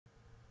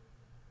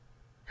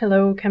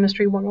Hello,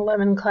 Chemistry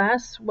 111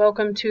 class.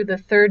 Welcome to the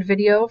third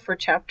video for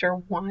Chapter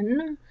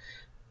 1.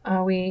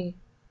 We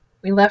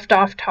left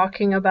off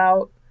talking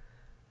about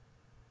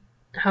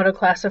how to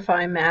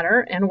classify matter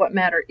and what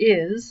matter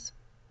is.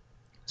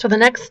 So the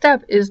next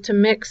step is to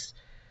mix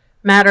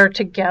matter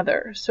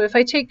together. So if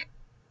I take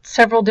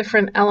several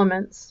different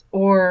elements,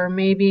 or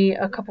maybe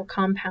a couple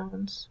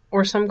compounds,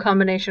 or some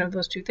combination of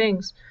those two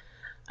things,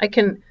 I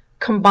can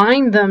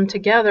combine them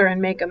together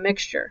and make a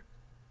mixture.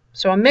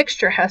 So a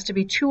mixture has to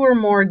be two or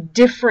more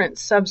different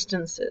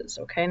substances,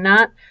 okay?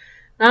 Not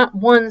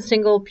one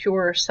single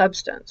pure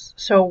substance.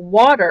 So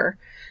water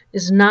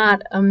is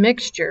not a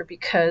mixture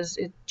because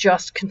it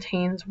just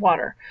contains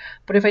water.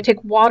 But if I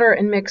take water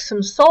and mix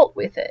some salt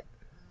with it,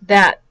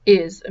 that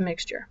is a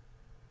mixture.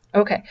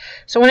 Okay,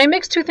 so when I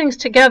mix two things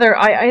together,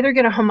 I either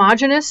get a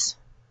homogeneous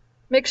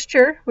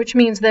mixture, which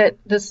means that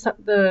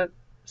the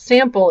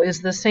sample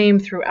is the same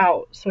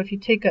throughout. So if you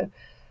take a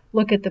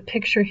look at the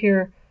picture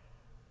here,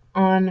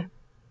 on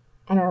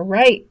our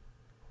right,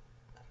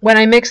 when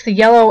I mix the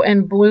yellow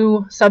and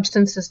blue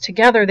substances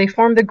together, they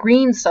form the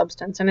green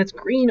substance, and it's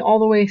green all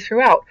the way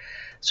throughout.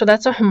 So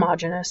that's a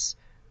homogeneous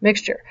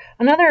mixture.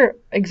 Another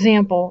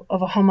example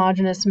of a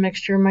homogeneous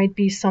mixture might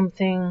be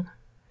something,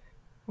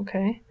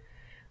 okay,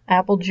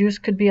 apple juice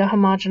could be a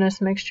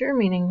homogeneous mixture,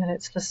 meaning that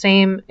it's the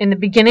same in the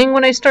beginning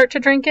when I start to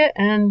drink it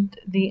and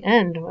the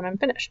end when I'm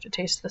finished. It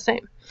tastes the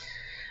same.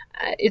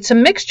 It's a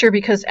mixture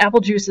because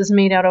apple juice is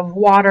made out of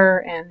water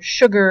and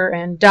sugar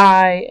and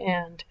dye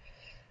and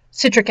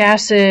citric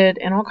acid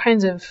and all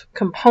kinds of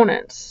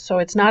components. So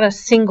it's not a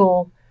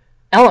single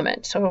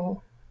element,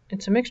 so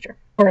it's a mixture.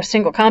 Or a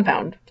single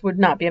compound would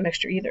not be a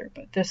mixture either,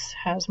 but this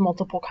has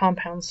multiple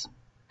compounds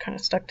kind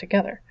of stuck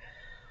together.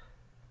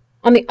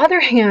 On the other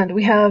hand,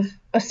 we have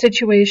a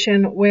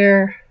situation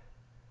where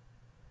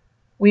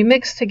we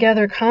mix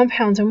together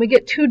compounds and we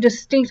get two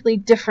distinctly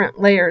different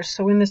layers.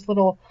 So in this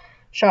little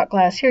shot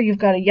glass here, you've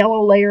got a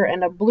yellow layer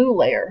and a blue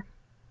layer.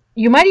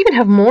 You might even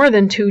have more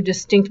than two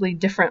distinctly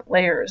different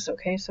layers,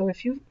 okay? So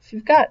if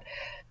you've got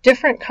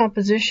different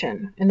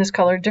composition in this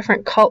color,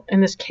 in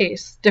this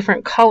case,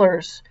 different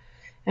colors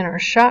in our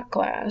shot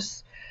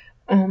glass,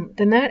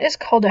 then that is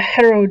called a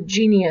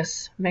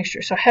heterogeneous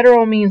mixture. So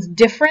hetero means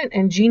different,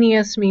 and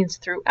geneous means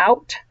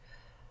throughout.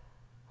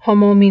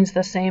 Homo means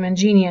the same, and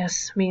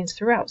geneous means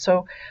throughout.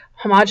 So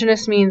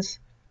homogeneous means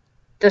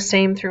the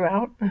same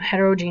throughout, and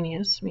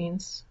heterogeneous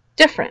means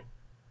different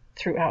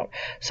throughout.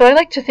 So I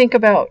like to think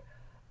about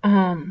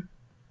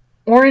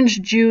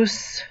orange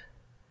juice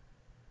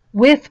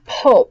with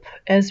pulp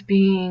as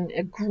being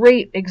a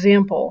great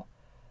example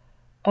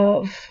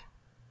of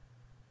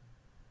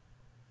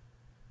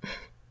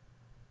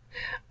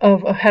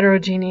a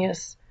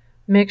heterogeneous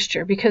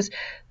mixture, because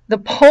the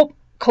pulp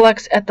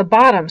collects at the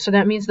bottom, so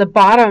that means the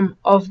bottom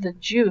of the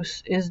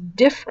juice is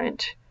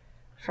different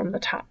from the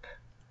top.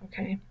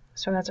 Okay,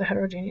 so that's a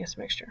heterogeneous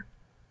mixture.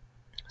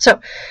 So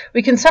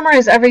we can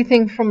summarize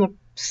everything from the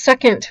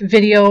second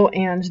video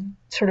and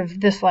sort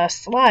of this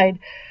last slide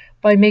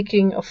by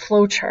making a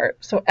flow chart.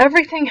 So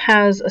everything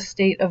has a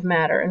state of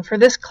matter, and for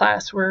this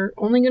class we're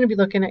only going to be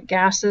looking at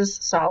gases,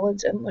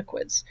 solids, and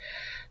liquids.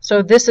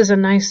 So this is a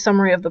nice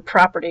summary of the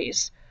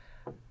properties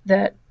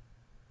that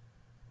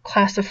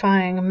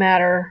classifying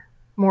matter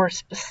more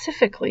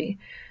specifically.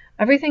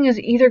 Everything is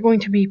either going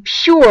to be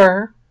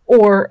pure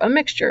or a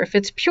mixture. If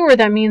it's pure,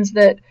 that means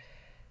that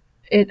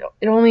it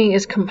only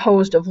is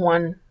composed of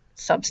one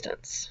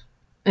substance.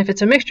 If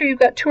it's a mixture, you've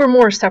got two or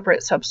more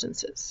separate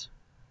substances.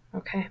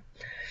 Okay,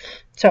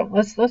 so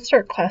let's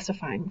start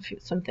classifying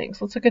some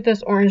things. Let's look at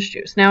this orange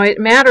juice. Now it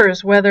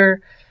matters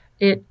whether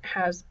it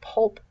has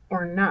pulp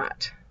or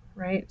not,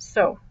 right?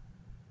 So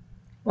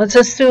let's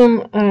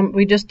assume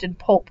we just did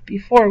pulp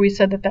before. We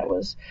said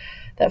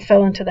that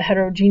fell into the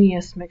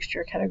heterogeneous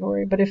mixture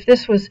category. But if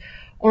this was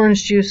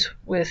orange juice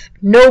with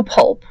no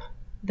pulp,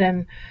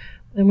 then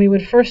we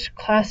would first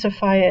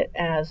classify it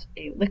as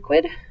a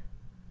liquid.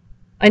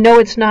 I know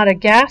it's not a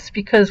gas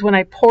because when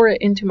I pour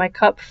it into my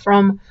cup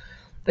from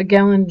the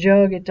gallon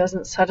jug, it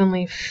doesn't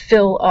suddenly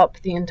fill up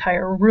the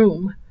entire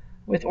room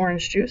with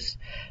orange juice.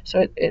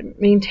 So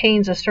it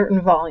maintains a certain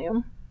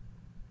volume.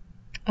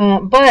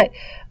 But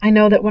I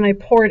know that when I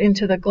pour it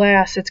into the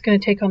glass, it's going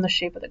to take on the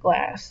shape of the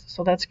glass.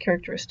 So that's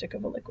characteristic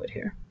of a liquid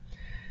here.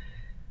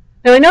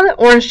 Now I know that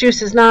orange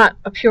juice is not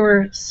a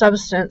pure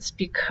substance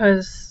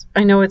because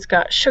I know it's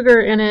got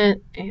sugar in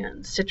it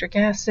and citric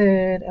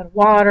acid and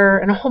water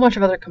and a whole bunch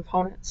of other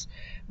components.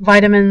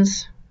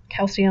 Vitamins,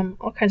 calcium,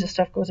 all kinds of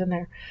stuff goes in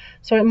there.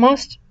 So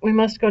we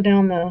must go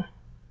down the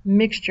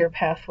mixture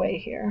pathway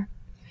here.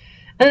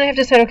 And then I have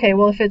to say, okay,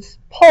 well, if it's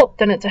pulp,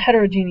 then it's a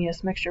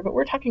heterogeneous mixture, but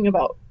we're talking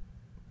about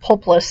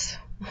pulpless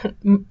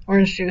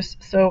orange juice.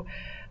 So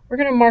we're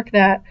going to mark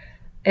that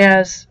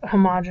as a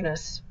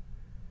homogeneous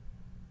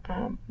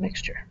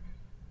mixture.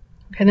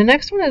 Okay, the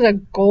next one is a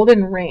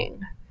golden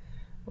ring.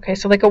 Okay,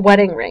 so like a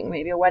wedding ring,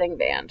 maybe a wedding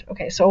band.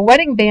 Okay, so a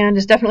wedding band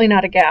is definitely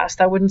not a gas.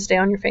 That wouldn't stay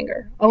on your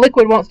finger. A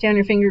liquid won't stay on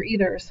your finger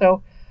either.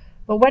 So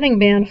the wedding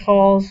band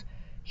falls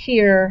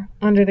here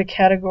under the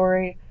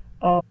category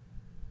of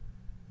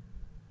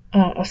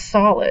a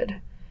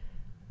solid.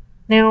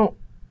 Now,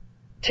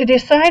 to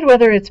decide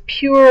whether it's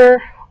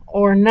pure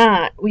or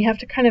not, we have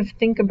to kind of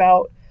think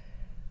about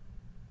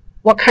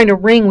what kind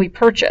of ring we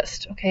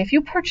purchased. Okay, if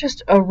you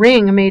purchased a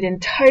ring made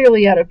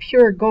entirely out of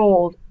pure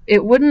gold,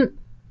 it wouldn't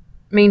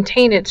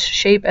maintain its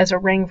shape as a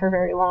ring for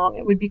very long.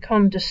 It would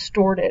become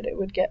distorted. It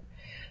would get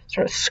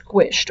sort of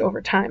squished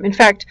over time. In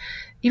fact,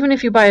 even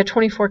if you buy a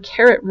 24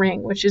 karat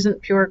ring, which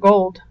isn't pure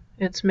gold,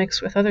 it's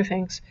mixed with other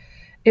things,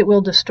 it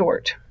will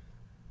distort.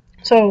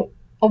 So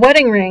a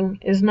wedding ring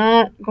is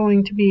not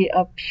going to be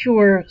a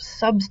pure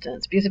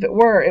substance, because if it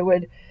were, it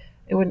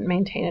wouldn't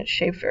maintain its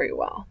shape very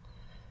well.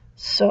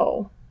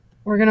 So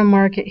we're going to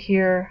mark it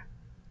here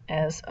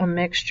as a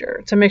mixture.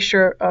 It's a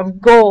mixture of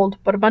gold,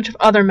 but a bunch of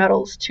other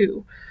metals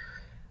too.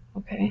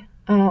 Okay.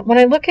 When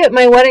I look at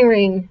my wedding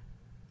ring,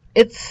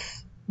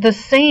 it's the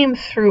same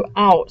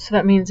throughout, so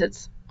that means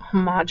it's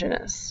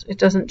homogeneous. It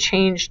doesn't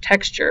change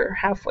texture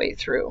halfway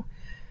through,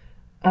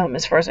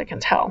 as far as I can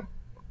tell.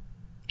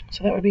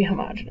 So that would be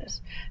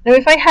homogeneous. Now,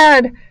 if I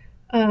had,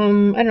 I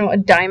don't know, a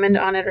diamond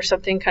on it or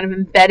something kind of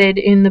embedded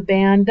in the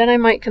band, then I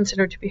might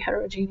consider it to be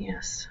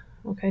heterogeneous.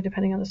 Okay,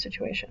 depending on the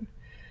situation.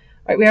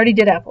 All right, we already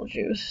did apple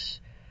juice.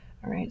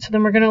 All right, so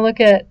then we're going to look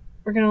at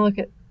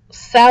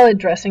salad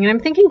dressing, and I'm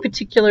thinking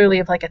particularly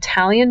of like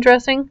Italian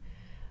dressing.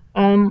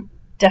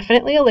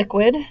 Definitely a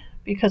liquid,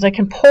 because I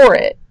can pour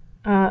it.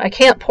 I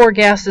can't pour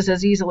gases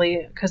as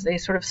easily because they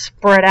sort of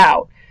spread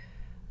out,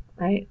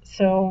 right?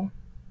 So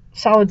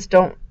solids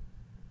don't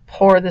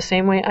pour the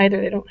same way either.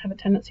 They don't have a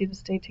tendency to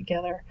stay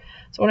together.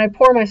 So when I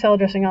pour my salad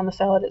dressing on the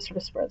salad, it sort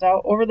of spreads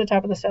out over the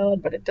top of the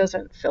salad, but it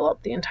doesn't fill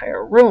up the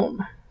entire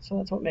room. So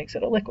that's what makes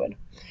it a liquid.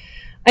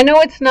 I know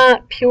it's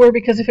not pure,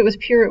 because if it was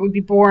pure, it would be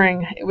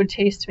boring. It would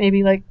taste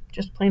maybe like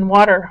just plain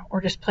water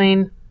or just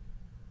plain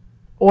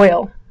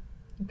oil.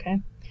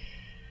 Okay.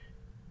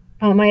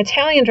 My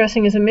Italian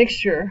dressing is a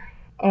mixture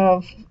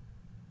of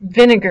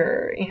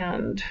vinegar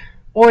and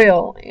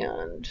oil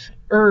and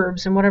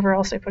herbs and whatever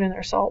else I put in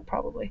there, salt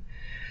probably.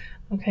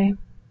 Okay.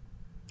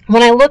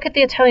 When I look at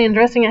the Italian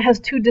dressing, it has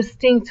two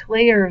distinct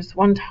layers,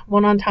 one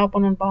on top,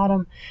 one on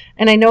bottom.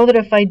 And I know that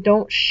if I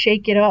don't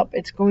shake it up,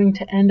 it's going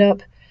to end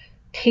up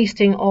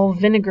tasting all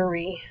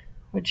vinegary,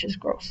 which is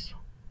gross.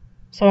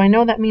 So I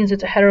know that means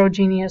it's a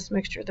heterogeneous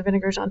mixture. The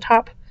vinegar's on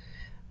top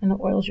and the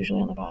oil's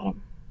usually on the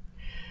bottom.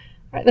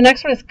 All right, the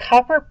next one is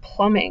copper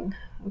plumbing.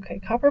 Okay,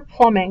 copper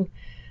plumbing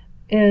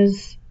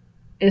is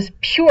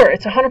pure.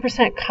 It's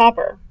 100%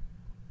 copper.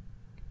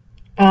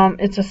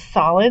 It's a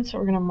solid, so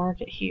we're going to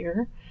mark it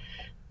here.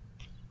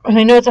 And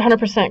I know it's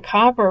 100%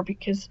 copper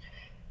because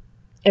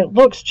it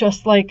looks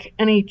just like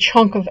any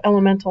chunk of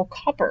elemental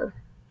copper.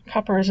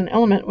 Copper is an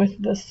element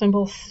with the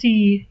symbol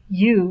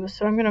Cu,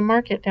 so I'm going to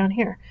mark it down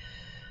here.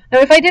 Now,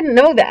 if I didn't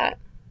know that,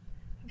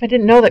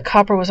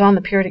 copper was on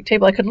the periodic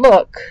table, I could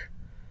look,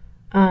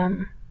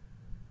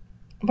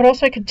 but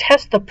also I could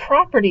test the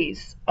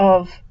properties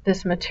of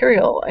this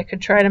material. I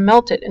could try to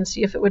melt it and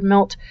see if it would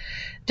melt,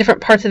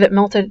 different parts of it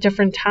melted at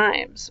different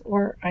times,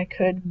 or I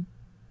could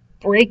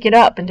break it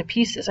up into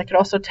pieces. I could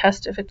also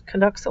test if it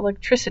conducts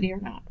electricity or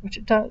not, which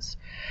it does.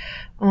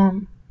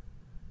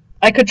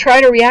 I could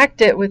try to react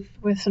it with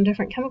some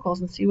different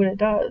chemicals and see what it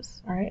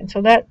does. All right, and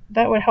so that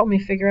would help me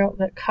figure out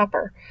that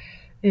copper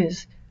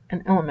is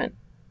an element.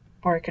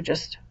 Or I could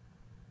just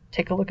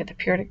take a look at the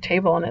periodic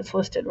table and it's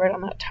listed right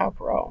on that top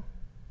row.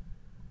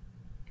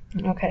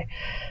 Okay,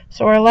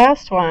 so our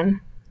last one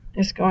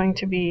is going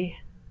to be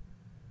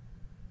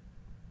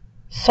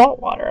salt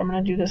water. I'm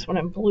going to do this one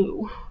in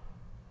blue.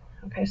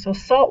 Okay, so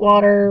salt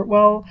water,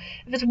 well,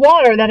 if it's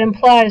water, that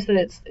implies that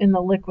it's in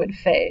the liquid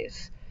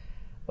phase.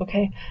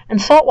 Okay,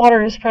 and salt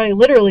water is probably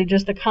literally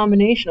just a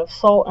combination of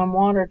salt and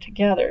water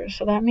together,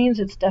 so that means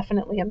it's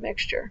definitely a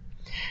mixture.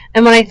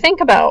 And when I think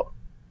about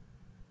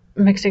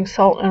mixing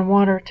salt and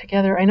water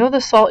together, I know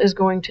the salt is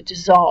going to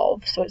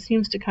dissolve, so it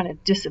seems to kind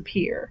of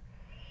disappear.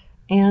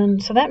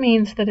 And so that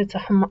means that it's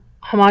a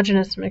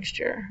homogeneous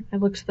mixture.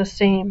 It looks the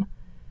same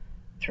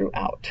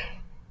throughout.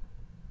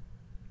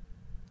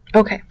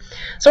 Okay,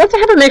 so once I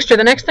have a mixture,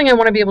 the next thing I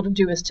want to be able to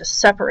do is to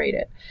separate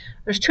it.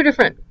 There's two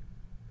different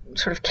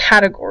sort of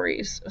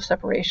categories of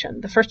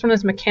separation. The first one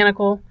is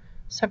mechanical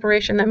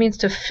separation. That means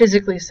to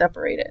physically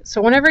separate it.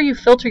 So whenever you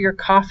filter your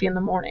coffee in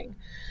the morning,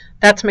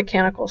 that's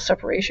mechanical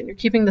separation. You're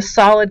keeping the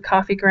solid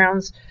coffee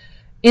grounds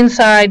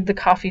inside the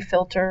coffee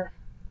filter,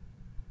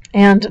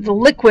 and the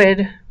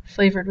liquid,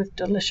 flavored with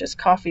delicious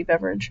coffee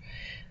beverage,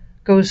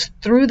 goes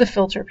through the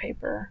filter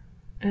paper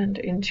and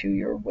into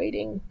your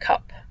waiting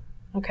cup.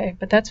 Okay,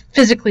 but that's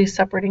physically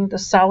separating the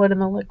solid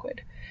and the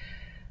liquid.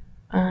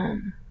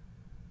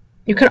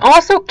 You can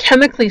also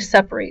chemically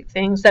separate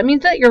things. That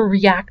means that you're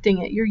reacting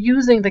it. You're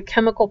using the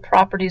chemical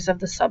properties of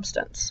the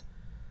substance.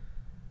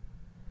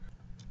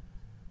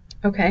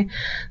 Okay,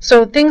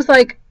 so things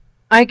like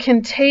I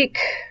can take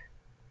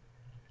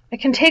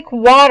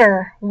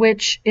water,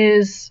 which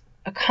is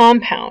a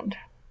compound,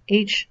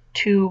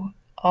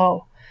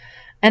 H2O,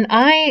 and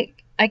I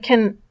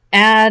can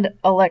add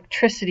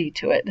electricity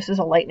to it. This is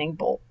a lightning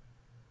bolt.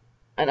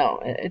 I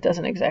know it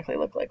doesn't exactly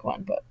look like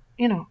one, but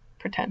you know,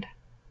 pretend.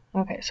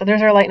 Okay, so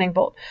there's our lightning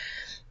bolt.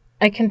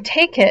 I can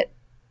take it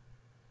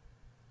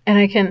and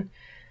I can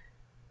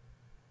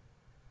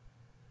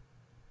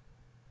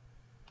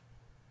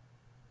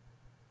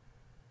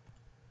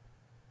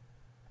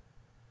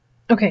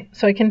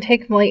so I can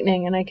take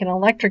lightning and I can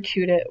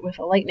electrocute it with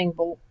a lightning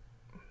bolt.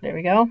 There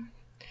we go.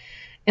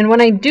 And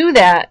when I do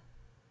that,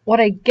 what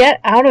I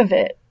get out of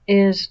it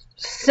is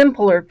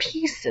simpler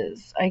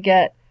pieces. I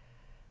get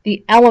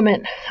the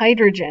element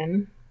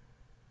hydrogen,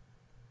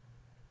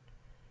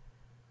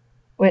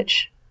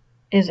 which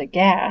is a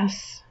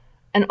gas,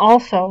 and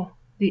also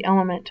the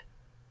element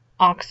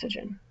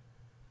oxygen,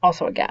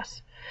 also a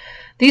gas.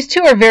 These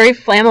two are very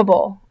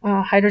flammable.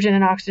 Hydrogen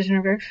and oxygen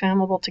are very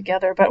flammable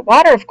together, but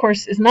water, of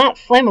course, is not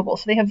flammable,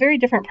 so they have very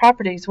different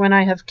properties when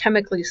I have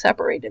chemically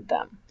separated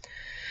them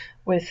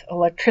with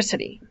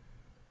electricity.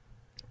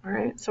 All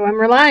right, so I'm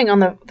relying on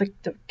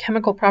the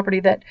chemical property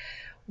that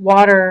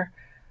water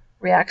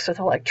reacts with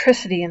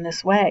electricity in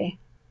this way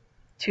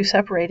to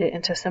separate it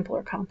into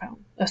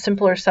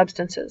simpler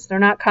substances. They're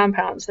not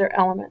compounds, they're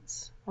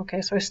elements.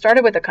 Okay, so I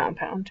started with a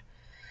compound,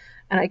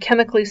 and I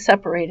chemically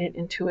separate it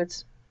into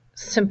its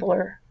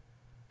simpler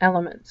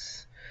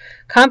elements.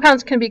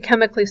 Compounds can be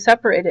chemically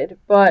separated,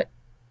 but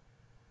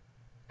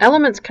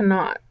elements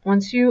cannot.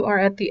 Once you are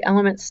at the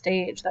element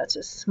stage, that's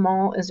as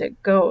small as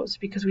it goes,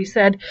 because we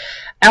said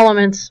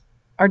elements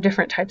are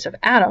different types of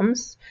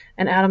atoms,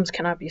 and atoms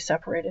cannot be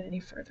separated any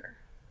further.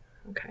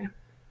 Okay,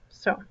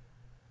 so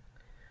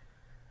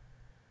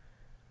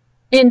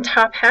in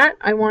Top Hat,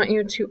 I want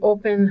you to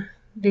open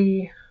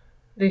the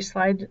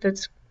slide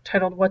that's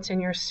titled What's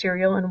in Your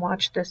Cereal and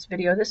watch this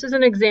video. This is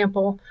an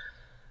example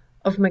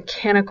of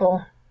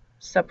mechanical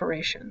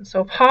separation.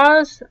 So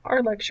pause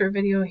our lecture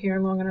video here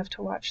long enough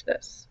to watch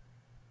this.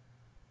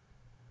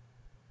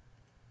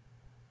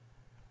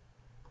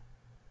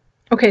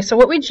 Okay, so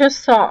what we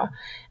just saw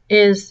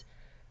is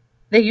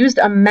they used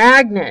a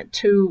magnet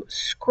to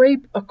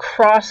scrape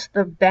across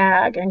the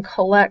bag and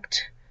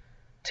collect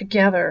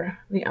together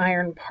the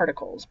iron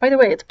particles. By the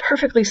way, it's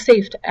perfectly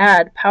safe to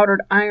add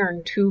powdered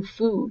iron to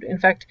food. In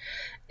fact,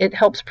 it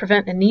helps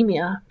prevent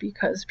anemia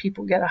because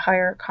people get a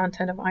higher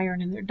content of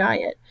iron in their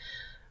diet.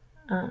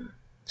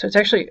 So it's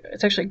actually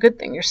a good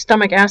thing. Your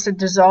stomach acid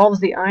dissolves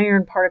the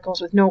iron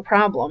particles with no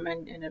problem,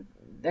 and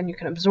then you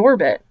can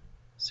absorb it,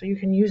 so you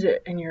can use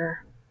it in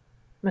your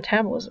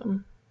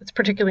metabolism. It's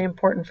particularly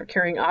important for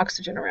carrying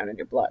oxygen around in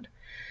your blood.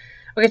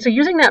 Okay, so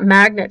using that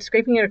magnet,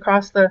 scraping it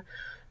across the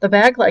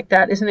bag like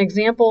that is an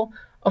example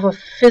of a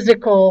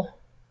physical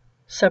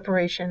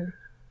separation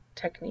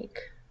technique.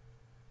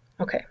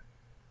 Okay,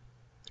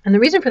 and the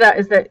reason for that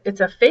is that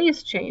it's a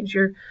phase change.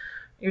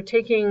 You're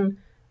taking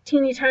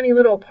teeny tiny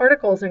little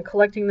particles and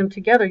collecting them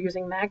together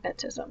using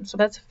magnetism. So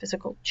that's a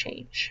physical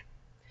change.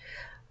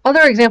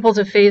 Other examples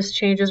of phase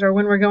changes are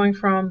when we're going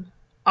from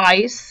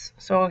ice,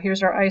 so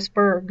here's our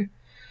iceberg,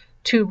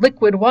 to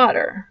liquid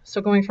water.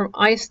 So going from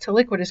ice to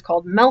liquid is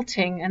called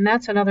melting, and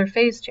that's another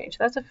phase change.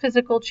 That's a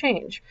physical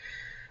change.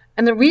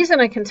 And the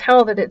reason I can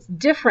tell that it's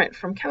different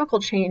from chemical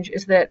change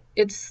is that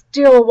it's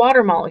still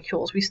water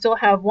molecules. We still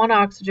have one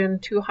oxygen,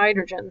 two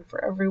hydrogen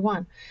for every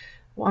one.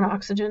 One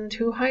oxygen,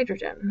 two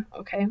hydrogen,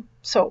 okay?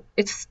 So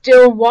it's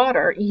still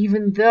water,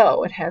 even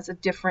though it has a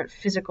different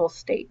physical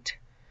state.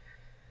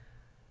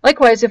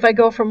 Likewise, if I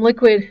go from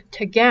liquid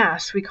to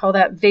gas, we call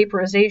that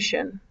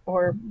vaporization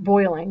or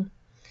boiling.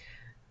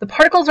 The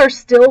particles are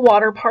still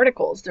water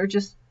particles. They're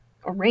just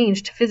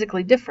arranged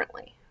physically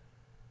differently,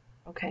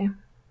 okay?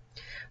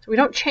 So we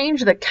don't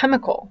change the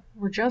chemical.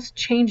 We're just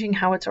changing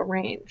how it's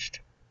arranged.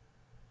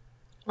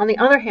 On the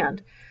other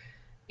hand,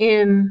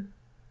 in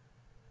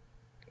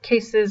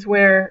cases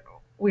where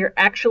we're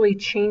actually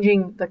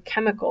changing the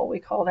chemical, we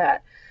call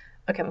that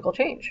a chemical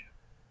change.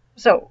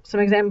 So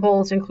some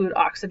examples include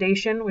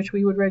oxidation, which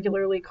we would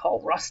regularly call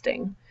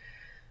rusting.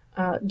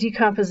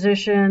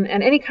 Decomposition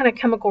and any kind of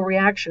chemical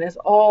reaction is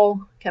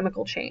all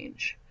chemical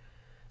change.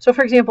 So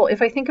for example,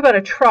 if I think about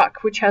a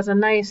truck which has a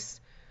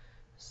nice,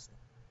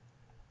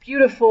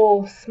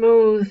 beautiful,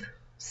 smooth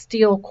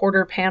steel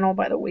quarter panel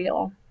by the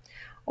wheel,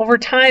 over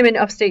time in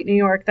upstate New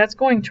York, that's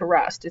going to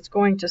rust. It's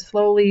going to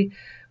slowly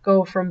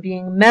go from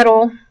being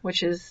metal,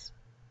 which is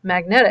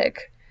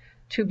magnetic,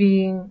 to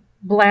being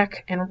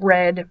black and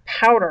red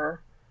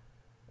powder,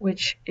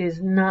 which is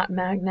not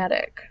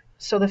magnetic.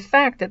 So the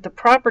fact that the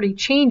property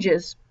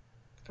changes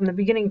from the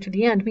beginning to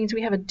the end means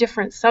we have a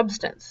different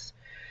substance.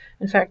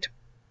 In fact,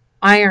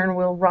 iron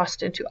will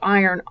rust into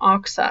iron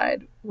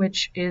oxide,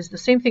 which is the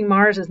same thing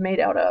Mars is made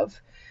out of.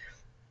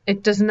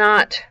 It does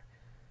not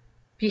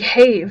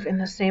behave in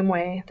the same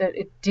way that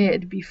it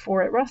did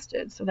before it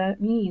rusted. So that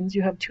means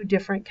you have two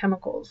different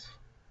chemicals.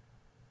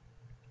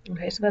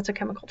 Okay, so that's a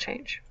chemical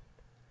change.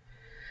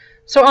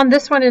 So on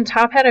this one in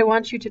Top Hat, I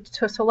want you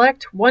to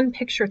select one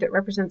picture that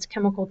represents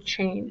chemical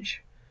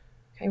change.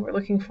 Okay, we're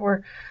looking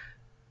for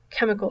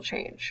chemical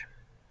change.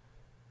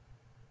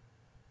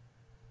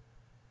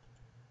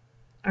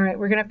 All right,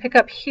 we're going to pick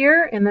up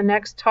here in the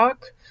next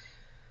talk.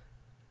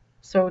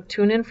 So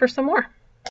tune in for some more.